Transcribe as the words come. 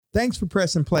Thanks for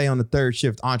pressing play on the Third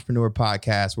Shift Entrepreneur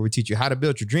Podcast, where we teach you how to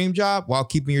build your dream job while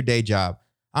keeping your day job.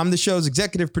 I'm the show's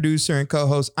executive producer and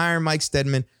co-host, Iron Mike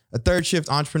Stedman, a third shift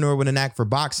entrepreneur with a knack for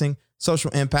boxing,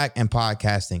 social impact, and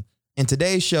podcasting. In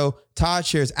today's show, Todd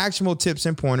shares actionable tips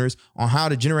and pointers on how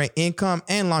to generate income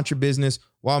and launch your business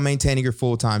while maintaining your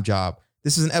full-time job.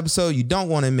 This is an episode you don't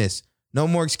want to miss. No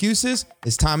more excuses.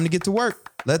 It's time to get to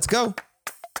work. Let's go.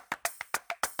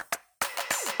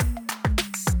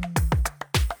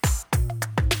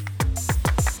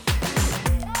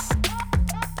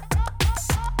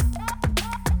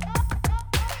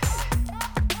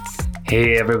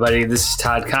 Hey everybody, this is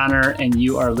Todd Connor, and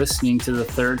you are listening to the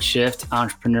Third Shift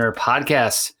Entrepreneur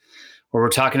Podcast, where we're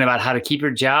talking about how to keep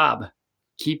your job,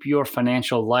 keep your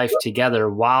financial life together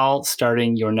while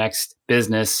starting your next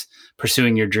business,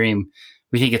 pursuing your dream.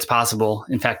 We think it's possible.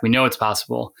 In fact, we know it's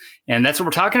possible. And that's what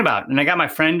we're talking about. And I got my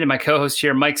friend and my co-host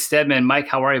here, Mike Stedman. Mike,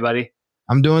 how are you, buddy?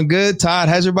 I'm doing good, Todd.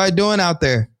 How's everybody doing out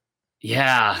there?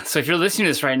 Yeah. So if you're listening to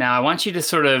this right now, I want you to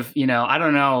sort of, I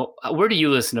don't know, where do you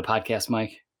listen to podcasts,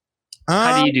 Mike?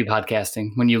 How do you do podcasting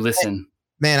when you listen?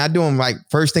 Man, I do them like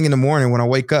first thing in the morning when I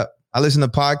wake up. I listen to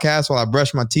podcasts while I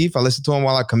brush my teeth. I listen to them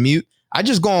while I commute. I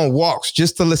just go on walks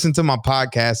just to listen to my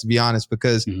podcast, to be honest,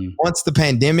 because once the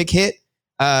pandemic hit,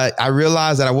 I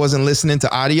realized that I wasn't listening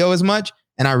to audio as much.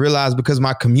 And I realized because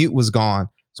my commute was gone.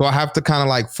 So I have to kind of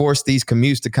like force these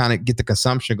commutes to kind of get the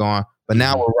consumption going. But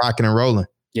now we're rocking and rolling.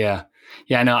 Yeah.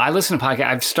 Yeah, no, I listen to podcasts.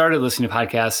 I've started listening to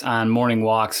podcasts on morning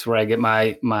walks where I get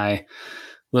my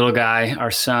little guy,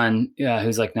 our son,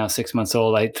 who's like now 6 months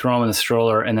old. I throw him in the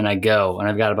stroller and then I go, and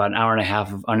I've got about an hour and a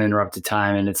half of uninterrupted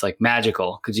time, and it's like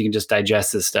magical because you can just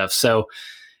digest this stuff. So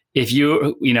if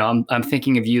I'm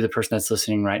thinking of you, the person that's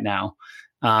listening right now.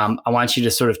 I want you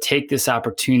to sort of take this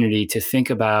opportunity to think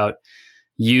about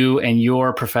you and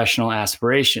your professional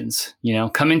aspirations.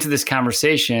 Come into this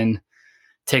conversation,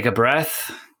 take a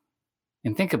breath,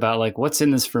 and think about like, what's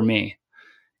in this for me?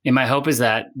 And my hope is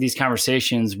that these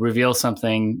conversations reveal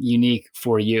something unique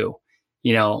for you.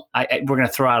 We're going to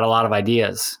throw out a lot of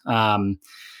ideas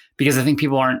because I think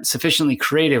people aren't sufficiently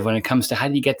creative when it comes to how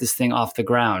do you get this thing off the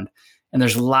ground. And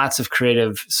there's lots of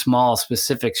creative, small,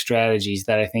 specific strategies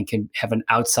that I think can have an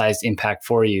outsized impact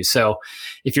for you. So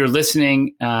if you're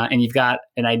listening and you've got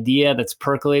an idea that's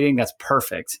percolating, that's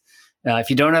perfect.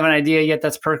 If you don't have an idea yet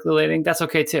that's percolating, that's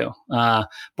okay too. But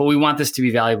we want this to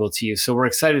be valuable to you. So we're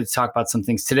excited to talk about some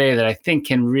things today that I think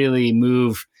can really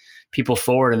move people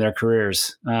forward in their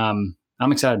careers. I'm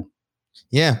excited.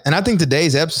 Yeah. And I think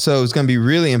today's episode is going to be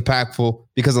really impactful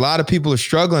because a lot of people are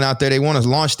struggling out there. They want to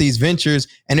launch these ventures.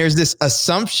 And there's this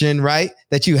assumption, right,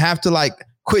 that you have to like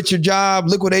quit your job,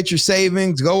 liquidate your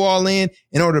savings, go all in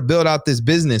order to build out this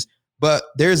business. But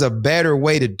there's a better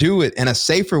way to do it and a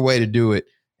safer way to do it.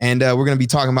 And we're going to be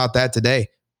talking about that today.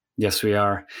 Yes, we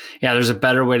are. Yeah, there's a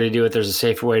better way to do it. There's a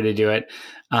safer way to do it.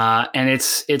 And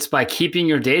it's by keeping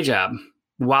your day job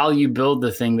while you build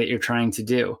the thing that you're trying to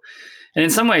do. And in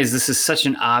some ways, this is such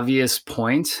an obvious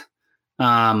point,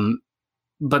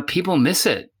 but people miss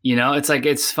it.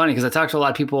 It's funny because I talk to a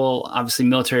lot of people, obviously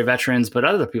military veterans, but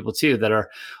other people too, that are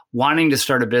wanting to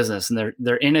start a business and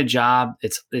they're in a job.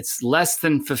 It's less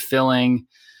than fulfilling.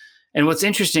 And what's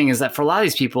interesting is that for a lot of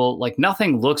these people, like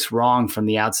nothing looks wrong from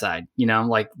the outside.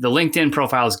 Like the LinkedIn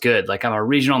profile is good. Like I'm a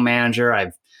regional manager.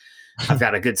 I've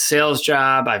got a good sales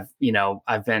job.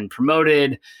 I've been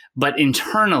promoted, but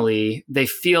internally they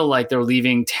feel like they're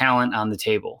leaving talent on the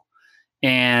table.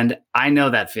 And I know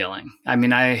that feeling. I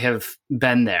mean, I have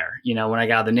been there. When I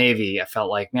got out of the Navy, I felt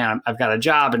like, man, I've got a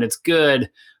job and it's good,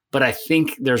 but I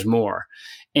think there's more.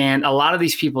 And a lot of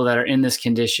these people that are in this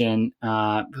condition,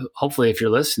 hopefully if you're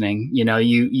listening,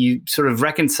 you sort of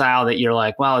reconcile that you're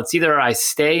like, well, it's either I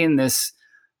stay in this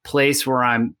place where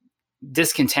I'm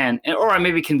discontent, or I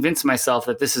maybe convince myself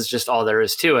that this is just all there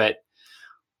is to it,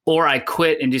 or I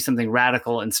quit and do something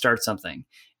radical and start something.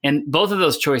 And both of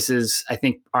those choices, I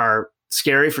think, are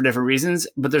scary for different reasons,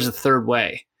 but there's a third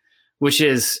way, which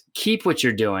is keep what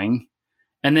you're doing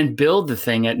and then build the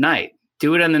thing at night.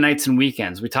 Do it on the nights and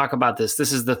weekends. We talk about this.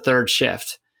 This is the third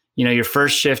shift. Your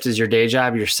first shift is your day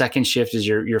job. Your second shift is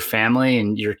your family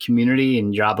and your community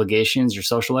and your obligations, your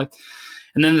social life.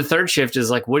 And then the third shift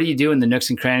is like, what do you do in the nooks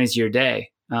and crannies of your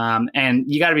day? And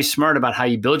you got to be smart about how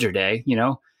you build your day.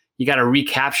 You got to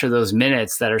recapture those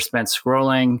minutes that are spent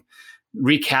scrolling,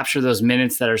 recapture those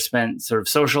minutes that are spent sort of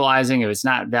socializing. If it's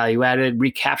not value added,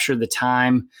 recapture the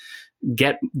time.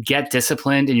 Get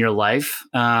disciplined in your life,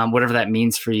 whatever that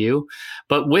means for you.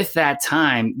 But with that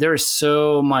time, there is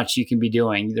so much you can be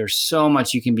doing. There's so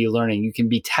much you can be learning. You can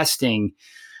be testing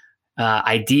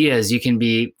ideas. You can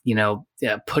be,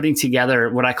 putting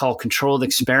together what I call controlled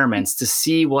experiments to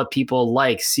see what people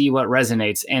like, see what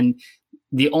resonates. And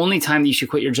the only time that you should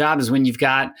quit your job is when you've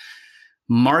got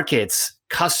markets,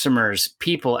 customers,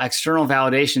 people, external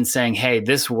validation saying, hey,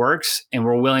 this works and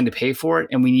we're willing to pay for it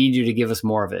and we need you to give us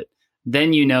more of it.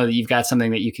 Then you know that you've got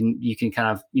something that you can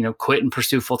kind of, quit and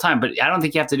pursue full time. But I don't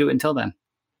think you have to do it until then.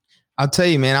 I'll tell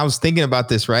you, man, I was thinking about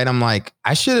this, right? I'm like,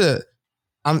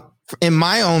 I'm in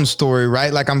my own story,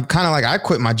 right? Like, I'm kind of like, I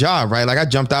quit my job, right? Like, I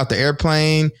jumped out the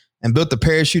airplane and built the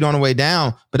parachute on the way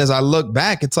down. But as I look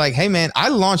back, it's like, hey, man, I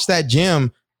launched that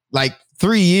gym like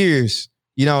 3 years,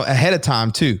 ahead of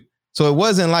time too. So it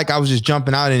wasn't like I was just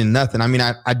jumping out into nothing. I mean,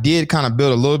 I did kind of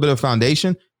build a little bit of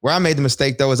foundation. Where I made the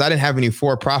mistake though is I didn't have any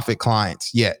for-profit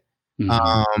clients yet.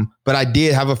 Mm-hmm. But I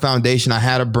did have a foundation. I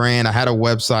had a brand, I had a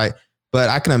website, but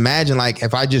I can imagine like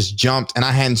if I just jumped and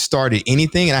I hadn't started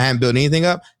anything and I hadn't built anything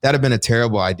up, that'd have been a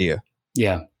terrible idea.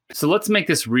 Yeah. So let's make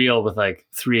this real with like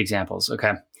 3 examples.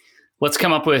 Okay. Let's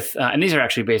come up with, and these are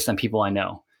actually based on people I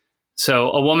know.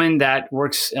 So a woman that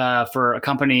works for a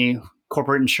company,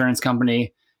 corporate insurance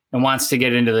company, and wants to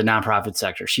get into the nonprofit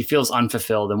sector. She feels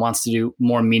unfulfilled and wants to do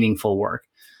more meaningful work,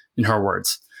 in her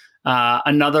words.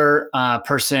 Another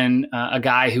person, a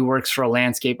guy who works for a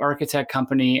landscape architect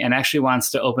company and actually wants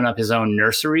to open up his own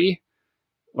nursery,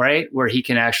 right? Where he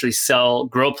can actually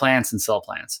grow plants and sell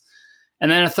plants.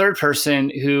 And then a third person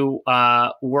who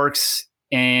works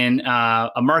in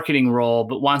a marketing role,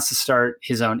 but wants to start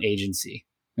his own agency.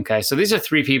 Okay. So these are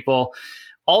 3 people,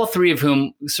 all 3 of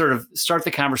whom sort of start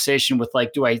the conversation with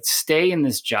like, do I stay in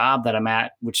this job that I'm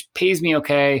at, which pays me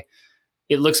okay?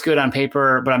 It looks good on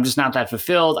paper, but I'm just not that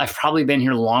fulfilled. I've probably been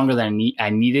here longer than I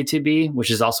needed to be, which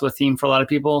is also a theme for a lot of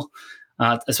people,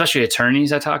 especially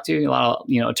attorneys I talk to. A lot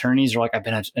of attorneys are like, I've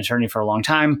been an attorney for a long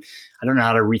time. I don't know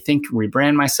how to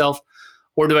rebrand myself.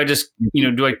 Or do I just,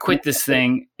 do I quit this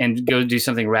thing and go do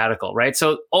something radical, right?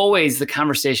 So always the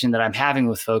conversation that I'm having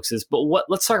with folks is, but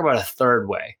let's talk about a third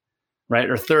way, right?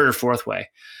 Or third or fourth way.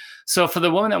 So for the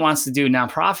woman that wants to do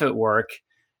nonprofit work,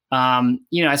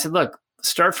 I said, look,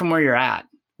 start from where you're at.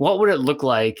 What would it look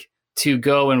like to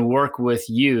go and work with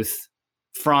youth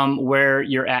from where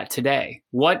you're at today?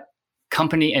 What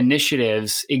company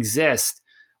initiatives exist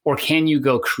or can you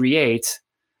go create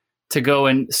to go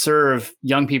and serve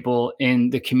young people in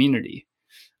the community?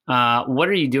 What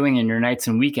are you doing in your nights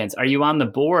and weekends? Are you on the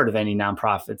board of any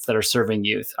nonprofits that are serving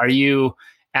youth? Are you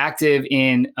active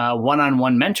in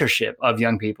one-on-one mentorship of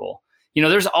young people?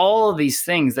 There's all of these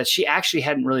things that she actually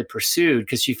hadn't really pursued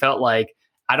because she felt like,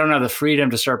 I don't have the freedom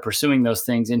to start pursuing those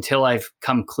things until I've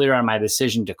come clear on my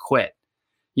decision to quit.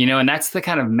 And that's the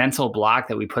kind of mental block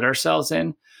that we put ourselves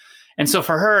in. And so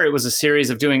for her, it was a series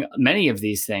of doing many of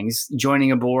these things, joining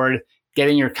a board,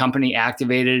 getting your company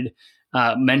activated,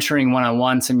 mentoring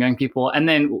one-on-one some young people, and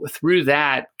then through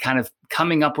that kind of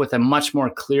coming up with a much more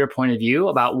clear point of view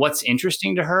about what's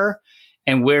interesting to her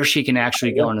and where she can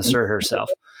actually go and assert herself.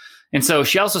 And so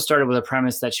she also started with a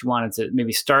premise that she wanted to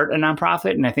maybe start a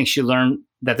nonprofit. And I think she learned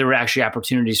that there were actually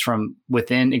opportunities from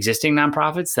within existing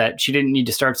nonprofits that she didn't need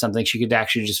to start something. She could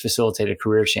actually just facilitate a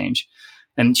career change.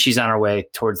 And she's on her way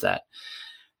towards that.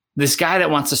 This guy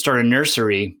that wants to start a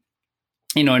nursery,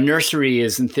 a nursery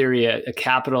is in theory a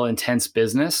capital intense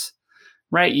business,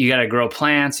 right? You got to grow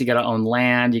plants, you got to own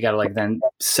land, you got to then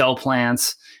sell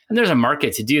plants. And there's a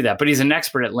market to do that, but he's an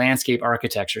expert at landscape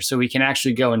architecture. So he can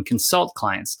actually go and consult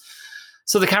clients.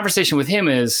 So the conversation with him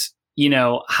is,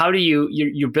 how do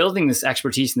you're building this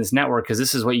expertise in this network because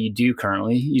this is what you do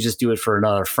currently. You just do it for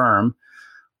another firm.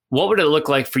 What would it look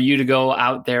like for you to go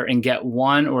out there and get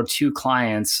 1 or 2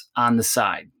 clients on the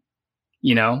side?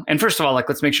 And first of all,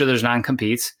 let's make sure there's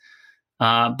non-competes.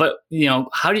 But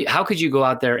how could you go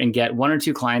out there and get 1 or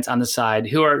 2 clients on the side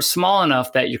who are small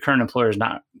enough that your current employer is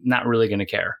not really going to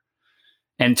care?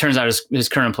 And it turns out his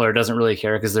current employer doesn't really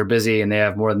care because they're busy and they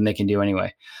have more than they can do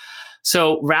anyway.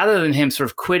 So rather than him sort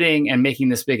of quitting and making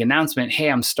this big announcement, hey,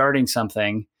 I'm starting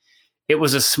something, it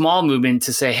was a small movement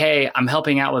to say, hey, I'm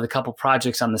helping out with a couple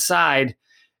projects on the side,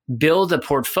 build a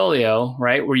portfolio,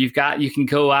 right? Where you can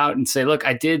go out and say, look,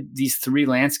 I did these 3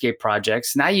 landscape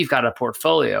projects. Now you've got a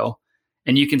portfolio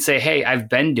and you can say, hey, I've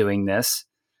been doing this.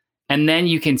 And then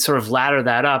you can sort of ladder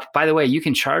that up. By the way, you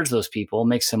can charge those people,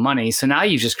 make some money. So now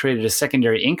you've just created a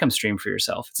secondary income stream for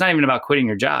yourself. It's not even about quitting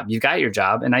your job. You've got your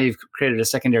job and now you've created a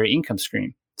secondary income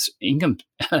stream.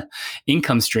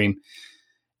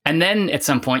 And then at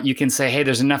some point you can say, hey,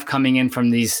 there's enough coming in from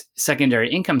these secondary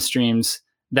income streams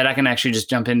that I can actually just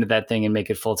jump into that thing and make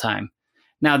it full time.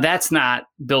 Now that's not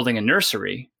building a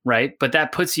nursery, right? But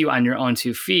that puts you on your own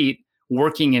 2 feet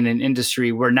working in an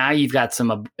industry where now you've got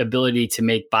some ability to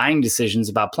make buying decisions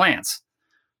about plants.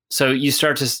 So you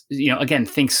start to, again,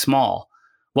 think small.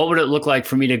 What would it look like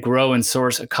for me to grow and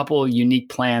source a couple of unique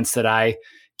plants that I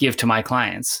give to my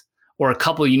clients, or a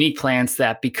couple of unique plants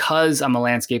that, because I'm a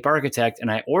landscape architect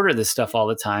and I order this stuff all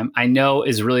the time, I know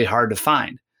is really hard to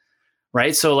find,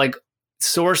 right? So like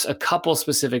source a couple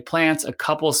specific plants, a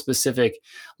couple specific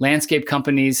landscape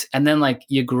companies, and then like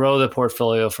you grow the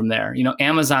portfolio from there.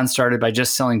 Amazon started by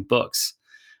just selling books,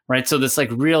 right? So this like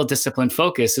real disciplined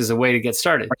focus is a way to get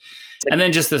started. And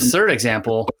then just the third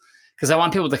example, because I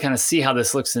want people to kind of see how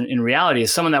this looks in reality,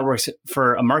 is someone that works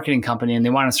for a marketing company and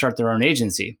they want to start their own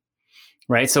agency,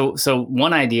 right? So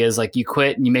one idea is like you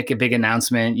quit and you make a big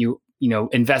announcement, you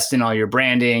invest in all your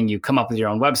branding, you come up with your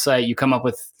own website, you come up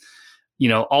with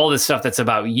all this stuff that's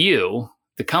about you,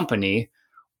 the company,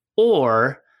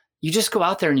 or you just go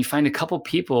out there and you find a couple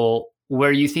people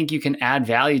where you think you can add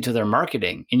value to their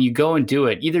marketing and you go and do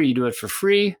it. Either you do it for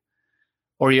free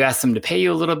or you ask them to pay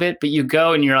you a little bit, but you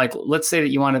go and you're like, let's say that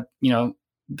you want to,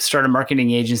 start a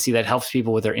marketing agency that helps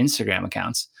people with their Instagram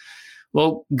accounts.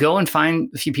 Well, go and find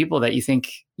a few people that you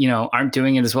think, aren't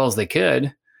doing it as well as they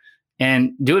could,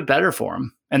 and do it better for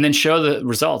them. And then show the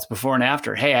results before and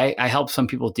after. Hey, I helped some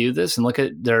people do this, and look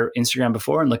at their Instagram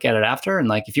before and look at it after. And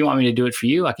like, if you want me to do it for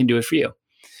you, I can do it for you.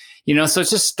 So it's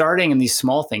just starting in these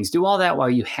small things. Do all that while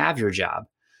you have your job.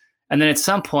 And then at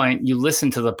some point you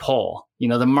listen to the pull,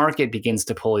 the market begins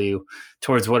to pull you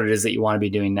towards what it is that you want to be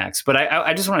doing next. But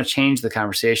I just want to change the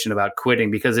conversation about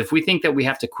quitting, because if we think that we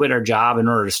have to quit our job in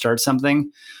order to start something,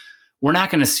 we're not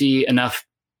going to see enough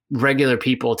regular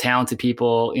people, talented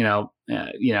people,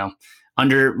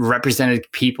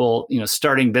 underrepresented people,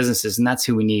 starting businesses. And that's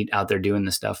who we need out there doing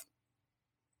this stuff.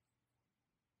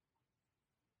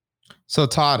 So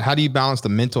Todd, how do you balance the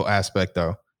mental aspect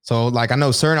though? So like, I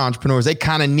know certain entrepreneurs, they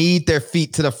kind of need their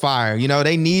feet to the fire.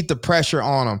 They need the pressure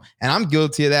on them. And I'm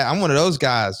guilty of that. I'm one of those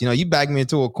guys. You back me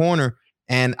into a corner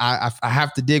and I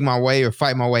have to dig my way or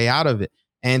fight my way out of it.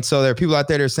 And so there are people out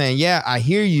there that are saying, yeah, I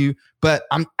hear you, but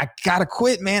I gotta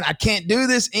quit, man. I can't do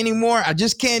this anymore. I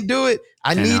just can't do it.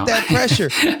 I need that pressure.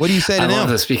 What do you say to them? I love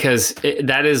this, because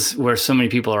that is where so many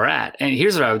people are at. And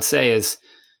here's what I would say is,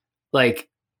 like,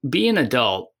 be an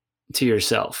adult to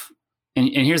yourself. And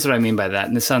here's what I mean by that.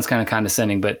 And this sounds kind of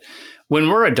condescending, but when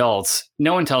we're adults,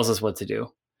 no one tells us what to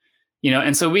do,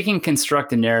 and so we can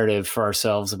construct a narrative for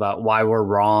ourselves about why we're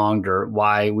wronged or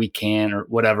why we can or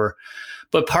whatever.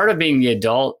 But part of being the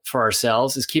adult for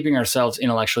ourselves is keeping ourselves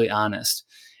intellectually honest.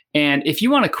 And if you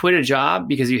want to quit a job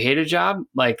because you hate a job,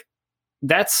 like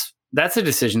that's a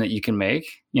decision that you can make,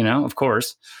 of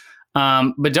course.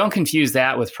 But don't confuse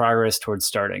that with progress towards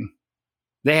starting.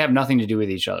 They have nothing to do with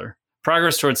each other.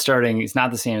 Progress towards starting is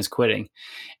not the same as quitting.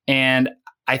 And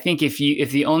I think if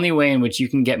the only way in which you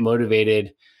can get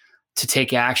motivated to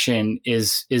take action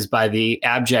is by the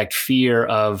abject fear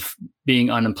of being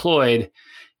unemployed,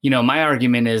 my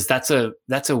argument is that's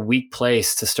a weak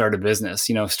place to start a business.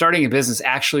 Starting a business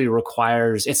actually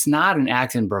requires, it's not an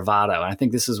act in bravado. And I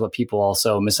think this is what people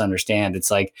also misunderstand.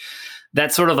 It's like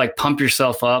that sort of like pump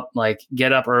yourself up, like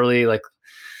get up early, like,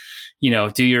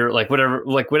 do your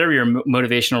whatever your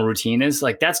motivational routine is,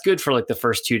 like that's good for like the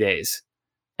first 2 days.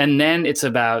 And then it's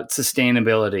about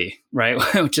sustainability, right?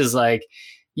 Which is like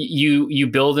you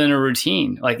build in a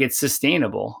routine, like it's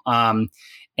sustainable. And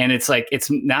it's like,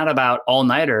 it's not about all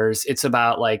nighters. It's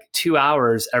about like 2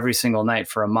 hours every single night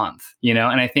for a month, and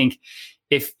I think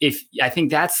I think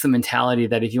that's the mentality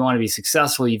that if you want to be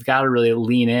successful, you've got to really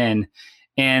lean in.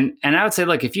 And I would say,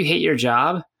 like, if you hate your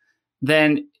job,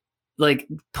 then like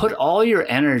put all your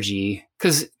energy,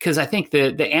 because I think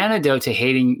the antidote to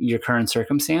hating your current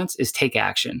circumstance is take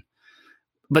action.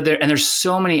 But there's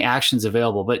so many actions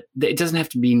available, but it doesn't have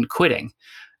to be quitting.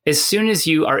 As soon as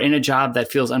you are in a job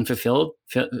that feels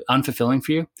unfulfilling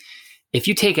for you, if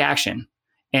you take action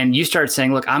and you start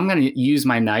saying, look, I'm going to use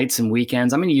my nights and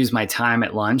weekends, I'm going to use my time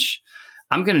at lunch,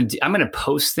 I'm going to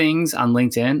post things on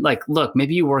LinkedIn. Like, look,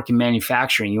 maybe you work in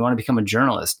manufacturing, you want to become a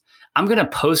journalist. I'm going to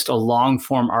post a long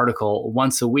form article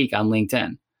once a week on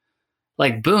LinkedIn.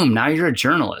 Like, boom, now you're a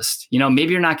journalist.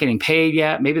 Maybe you're not getting paid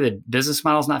yet. Maybe the business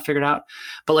model's not figured out,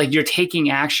 but like you're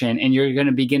taking action and you're going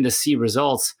to begin to see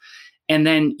results. And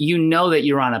then that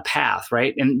you're on a path,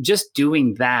 right? And just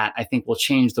doing that, I think, will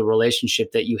change the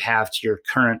relationship that you have to your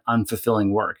current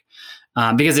unfulfilling work.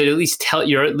 Because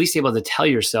you're at least able to tell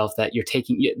yourself that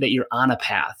you're on a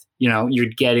path, you're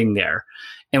getting there.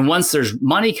 And once there's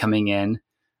money coming in,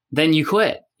 then you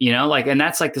quit, and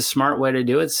that's like the smart way to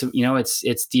do it. So,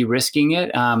 it's de-risking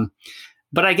it.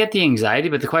 But I get the anxiety,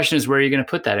 but the question is, where are you going to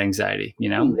put that anxiety,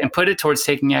 and put it towards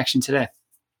taking action today.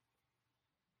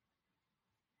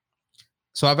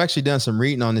 So I've actually done some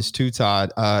reading on this too,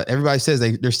 Todd. Everybody says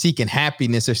they're seeking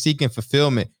happiness, they're seeking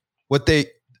fulfillment. What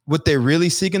they're really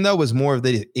seeking though was more of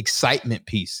the excitement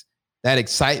piece. That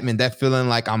excitement, that feeling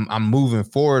like I'm moving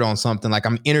forward on something, like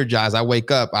I'm energized. I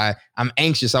wake up, I'm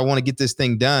anxious. I want to get this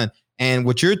thing done. And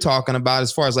what you're talking about,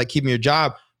 as far as like keeping your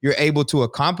job, you're able to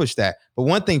accomplish that. But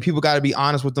one thing people got to be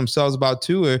honest with themselves about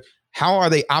too, are how are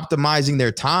they optimizing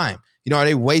their time? Are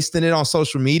they wasting it on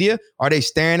social media? Are they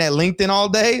staring at LinkedIn all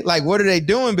day? Like, what are they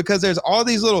doing? Because there's all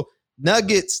these little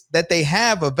nuggets that they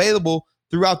have available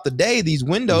throughout the day, these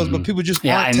windows, but people just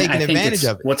aren't taking advantage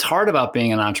of it. What's hard about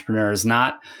being an entrepreneur is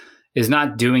not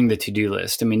doing the to-do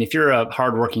list. I mean, if you're a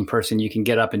hardworking person, you can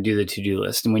get up and do the to-do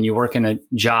list. And when you work in a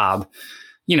job,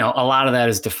 a lot of that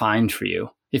is defined for you.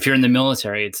 If you're in the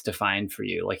military, it's defined for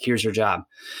you. Like, here's your job.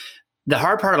 The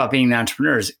hard part about being an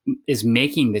entrepreneur is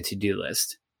making the to-do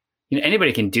list.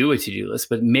 Anybody can do a to-do list,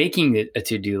 but making a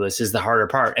to-do list is the harder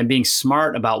part. And being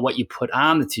smart about what you put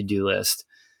on the to-do list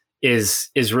is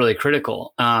really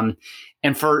critical. And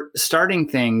for starting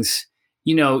things,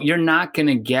 you're not going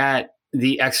to get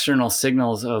the external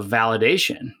signals of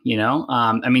validation.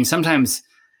 I mean, sometimes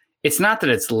it's not that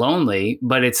it's lonely,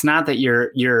 but it's not that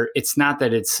it's not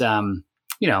that it's,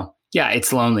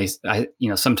 it's lonely,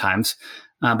 sometimes,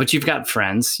 but you've got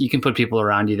friends. You can put people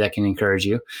around you that can encourage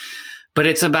you. But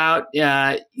it's about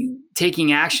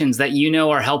taking actions that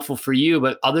are helpful for you,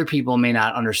 but other people may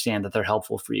not understand that they're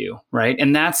helpful for you, right?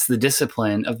 And that's the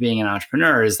discipline of being an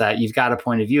entrepreneur, is that you've got a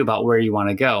point of view about where you want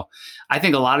to go. I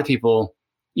think a lot of people,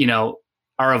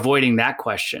 are avoiding that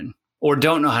question or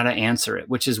don't know how to answer it,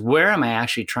 which is, where am I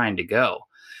actually trying to go?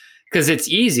 Because it's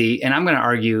easy, and I'm going to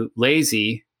argue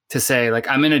lazy, to say, like,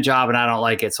 I'm in a job and I don't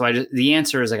like it. So the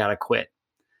answer is I got to quit.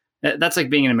 That's like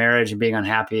being in a marriage and being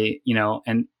unhappy,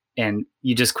 and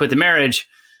you just quit the marriage,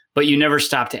 but you never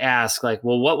stop to ask, like,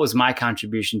 well, what was my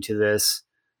contribution to this?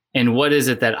 And what is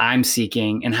it that I'm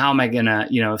seeking? And how am I going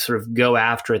to, sort of go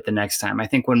after it the next time? I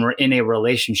think when we're in a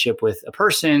relationship with a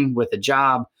person, with a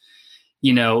job,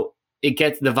 it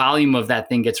gets, the volume of that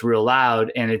thing gets real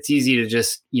loud, and it's easy to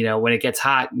just, when it gets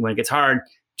hot, when it gets hard,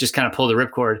 just kind of pull the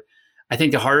ripcord. I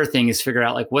think the harder thing is figure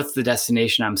out, like, what's the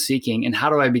destination I'm seeking, and how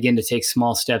do I begin to take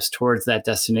small steps towards that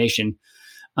destination?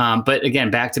 But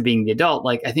again, back to being the adult,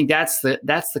 like, I think that's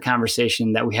the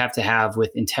conversation that we have to have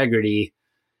with integrity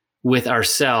with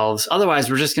ourselves. Otherwise,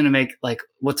 we're just going to make, like,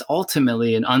 what's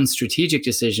ultimately an unstrategic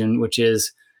decision, which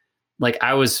is, like,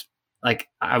 I was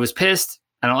pissed.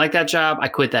 I don't like that job. I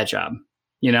quit that job,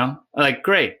 like,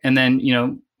 great. And then,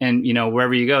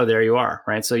 wherever you go, there you are.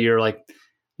 Right. So you're like,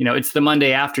 it's the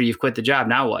Monday after you've quit the job.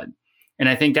 Now what? And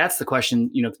I think that's the question,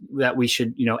 that we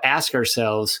should, ask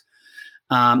ourselves.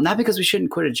 Not because we shouldn't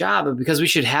quit a job, but because we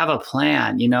should have a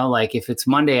plan, like, if it's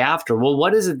Monday after, well,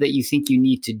 what is it that you think you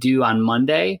need to do on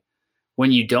Monday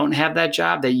when you don't have that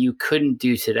job that you couldn't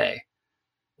do today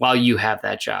while you have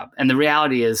that job? And the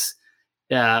reality is,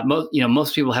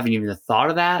 most people haven't even thought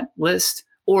of that list,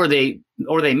 or they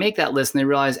make that list and they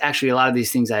realize, actually, a lot of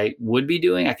these things I would be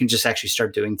doing, I can just actually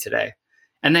start doing today.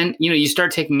 And then, you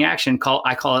start taking action.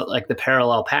 I call it, like, the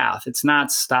parallel path. It's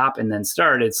not stop and then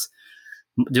start. It's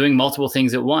doing multiple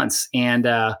things at once. And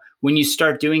when you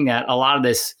start doing that, a lot of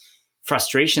this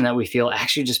frustration that we feel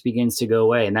actually just begins to go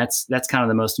away. And that's kind of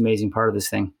the most amazing part of this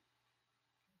thing.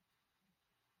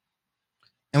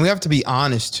 And we have to be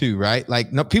honest too, right?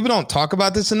 Like, no, people don't talk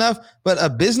about this enough, but a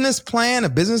business plan, a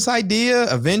business idea,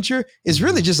 a venture is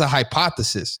really just a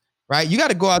hypothesis, right? You got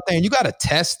to go out there and you got to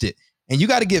test it, and you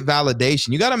got to get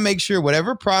validation. You got to make sure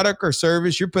whatever product or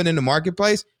service you're putting in the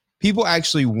marketplace, people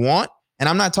actually want. And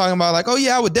I'm not talking about, like, oh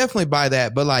yeah, I would definitely buy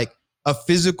that, but like a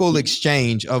physical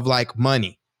exchange of, like,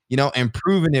 money, and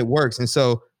proving it works. And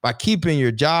so by keeping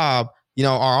your job,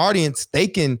 our audience, they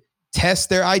can test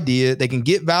their idea, they can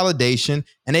get validation,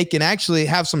 and they can actually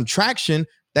have some traction.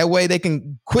 That way they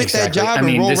can quit that job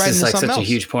and roll right into something else. This is, like, such a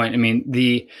huge point. I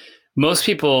mean, most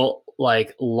people,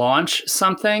 like, launch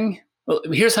something. Well,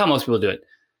 here's how most people do it.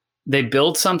 They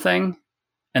build something,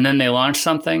 and then they launch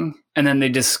something, and then they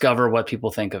discover what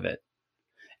people think of it.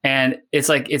 And it's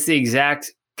the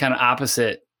exact kind of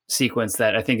opposite sequence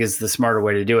that I think is the smarter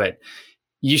way to do it.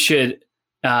 You should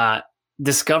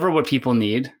discover what people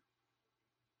need,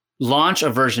 launch a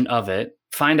version of it,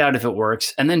 find out if it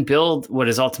works, and then build what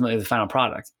is ultimately the final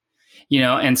product.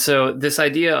 And so this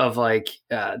idea of, like,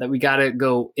 that we got to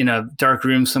go in a dark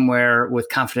room somewhere with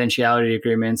confidentiality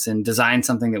agreements and design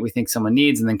something that we think someone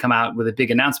needs, and then come out with a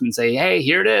big announcement and say, hey,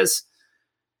 here it is.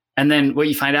 And then what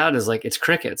you find out is, like, it's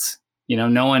crickets.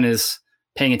 No one is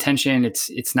paying attention.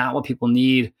 It's not what people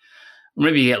need.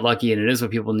 Maybe you get lucky and it is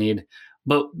what people need.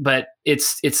 but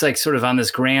it's like sort of on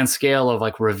this grand scale of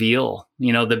like reveal,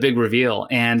 the big reveal.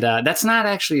 And that's not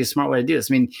actually a smart way to do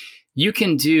this. I mean, you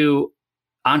can do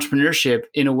entrepreneurship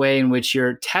in a way in which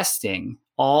you're testing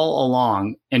all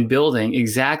along and building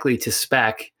exactly to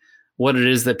spec what it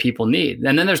is that people need.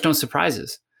 And then there's no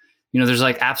surprises. There's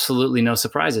like absolutely no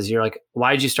surprises. You're like,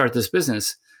 why did you start this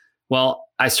business? Well,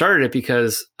 I started it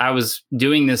because I was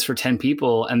doing this for 10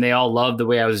 people and they all loved the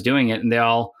way I was doing it and they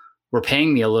all were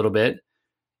paying me a little bit.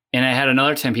 And I had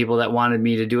another 10 people that wanted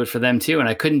me to do it for them too. And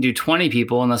I couldn't do 20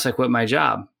 people unless I quit my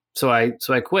job. So I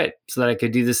quit so that I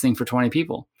could do this thing for 20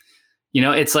 people.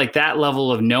 It's like that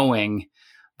level of knowing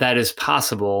that is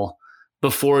possible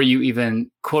before you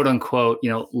even quote unquote,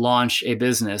 launch a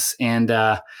business. And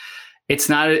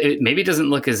maybe it doesn't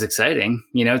look as exciting.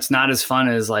 It's not as fun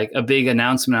as like a big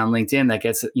announcement on LinkedIn that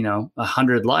gets,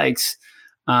 100 likes.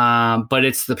 But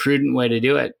it's the prudent way to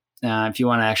do it. If you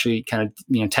want to actually kind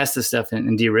of, test this stuff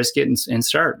and de-risk it and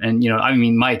start. And,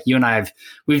 Mike, you and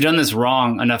we've done this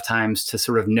wrong enough times to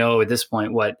sort of know at this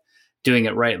point what doing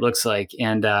it right looks like.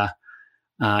 And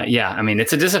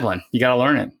it's a discipline. You got to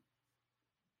learn it.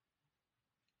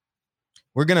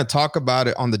 We're going to talk about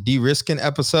it on the de-risking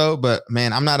episode, but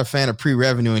man, I'm not a fan of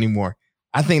pre-revenue anymore.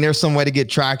 I think there's some way to get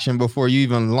traction before you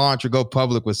even launch or go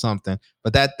public with something,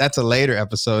 but that's a later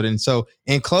episode. And so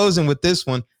in closing with this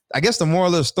one, I guess the moral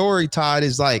of the story, Todd,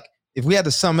 is like, if we had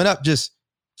to sum it up, just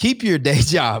keep your day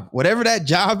job, whatever that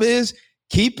job is,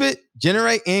 keep it,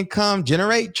 generate income,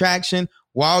 generate traction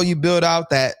while you build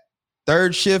out that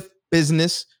third shift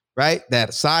business, right?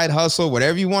 That side hustle,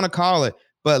 whatever you want to call it.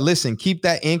 But listen, keep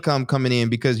that income coming in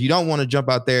because you don't want to jump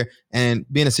out there and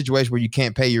be in a situation where you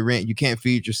can't pay your rent, you can't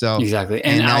feed yourself. Exactly.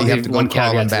 And now you have to go one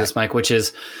caveat to this, Mike, which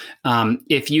is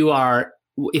if you want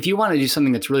to do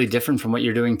something that's really different from what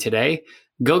you're doing today,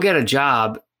 go get a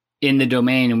job in the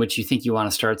domain in which you think you want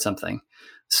to start something.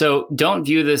 So don't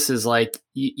view this as like,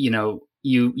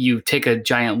 you take a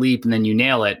giant leap and then you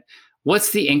nail it.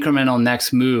 What's the incremental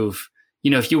next move?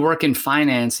 If you work in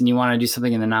finance and you want to do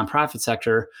something in the nonprofit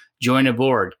sector, join a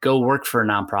board, go work for a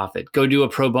nonprofit, go do a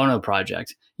pro bono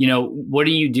project. What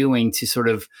are you doing to sort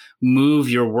of move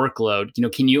your workload?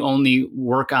 Can you only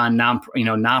work on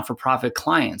non-for-profit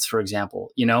clients, for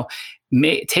example?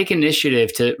 Take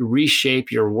initiative to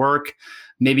reshape your work,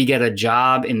 maybe get a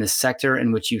job in the sector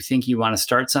in which you think you want to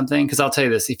start something. Because I'll tell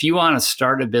you this, if you want to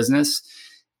start a business,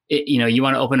 you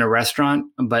want to open a restaurant,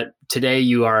 but today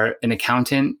you are an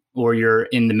accountant or you're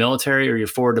in the military or you're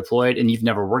forward deployed and you've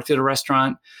never worked at a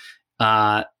restaurant,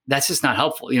 that's just not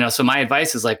helpful. So my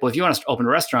advice is like, well, if you want to open a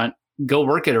restaurant, go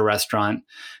work at a restaurant.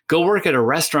 Go work at a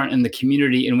restaurant in the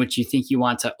community in which you think you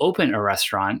want to open a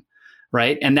restaurant,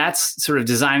 right? And that's sort of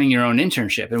designing your own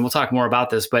internship. And we'll talk more about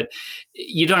this, but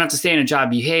you don't have to stay in a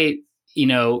job you hate.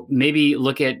 Maybe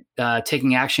look at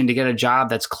taking action to get a job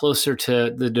that's closer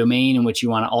to the domain in which you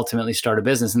want to ultimately start a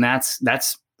business. And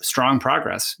that's strong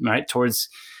progress, right? Towards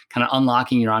kind of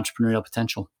unlocking your entrepreneurial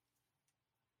potential.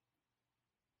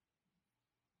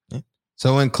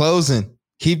 So in closing,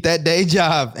 keep that day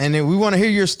job. And then we want to hear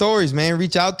your stories, man.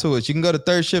 Reach out to us. You can go to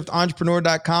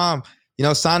thirdshiftentrepreneur.com,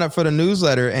 sign up for the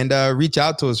newsletter and reach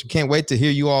out to us. We can't wait to hear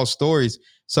you all stories.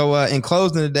 So in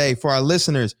closing today, for our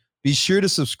listeners, be sure to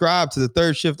subscribe to the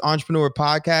Third Shift Entrepreneur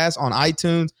podcast on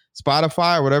iTunes,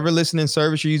 Spotify, or whatever listening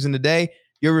service you're using today.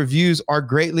 Your reviews are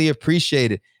greatly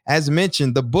appreciated. As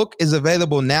mentioned, the book is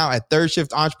available now at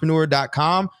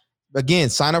thirdshiftentrepreneur.com. Again,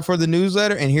 sign up for the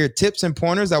newsletter and hear tips and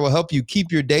pointers that will help you keep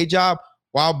your day job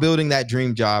while building that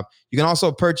dream job. You can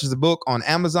also purchase the book on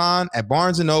Amazon, at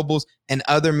Barnes & Nobles, and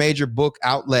other major book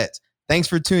outlets. Thanks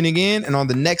for tuning in. And on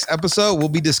the next episode, we'll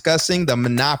be discussing the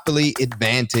monopoly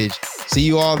advantage. See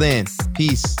you all then.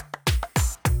 Peace.